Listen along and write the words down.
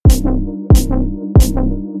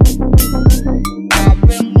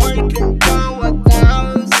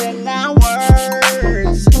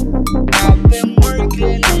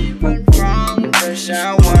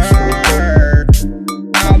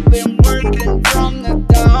from the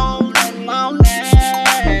dawn and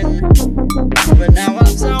morning, but now I'm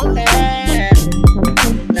zoning.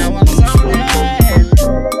 Now I'm zoning,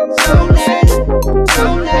 zoning,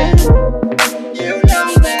 zoning. You know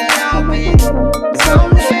that I'll be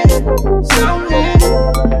zoning, zoning.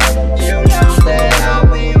 You know that I'll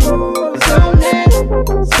be zoning,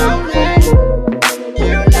 zoning.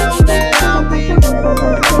 You know that I'll be.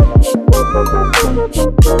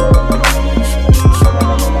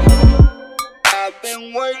 I've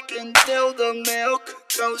been working till the milk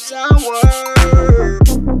goes sour.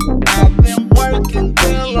 I've been working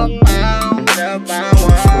till I'm out of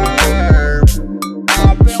hours.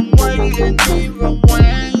 I've been waiting even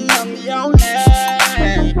when I'm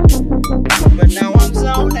yawning, but now I'm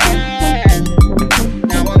zoning.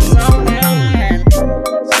 Now I'm zoning,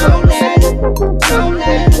 zoning,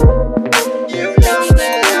 zoning. You know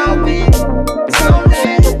that I'll be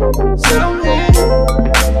zoning, zoning.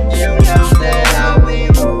 You know that I'll be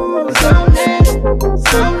zoning,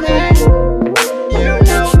 zoning. You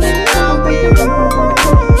know that I'll be zoning,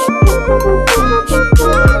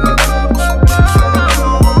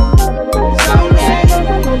 zoning.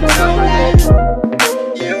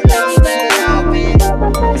 You know that I'll be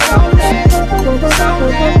zoning,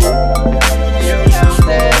 zoning. You know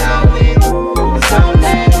that I'll be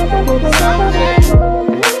zoning, zoning.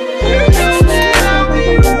 You know that I'll be.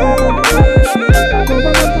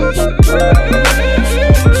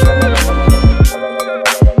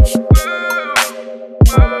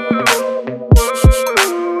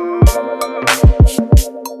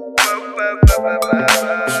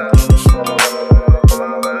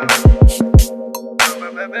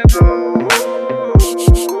 Bye.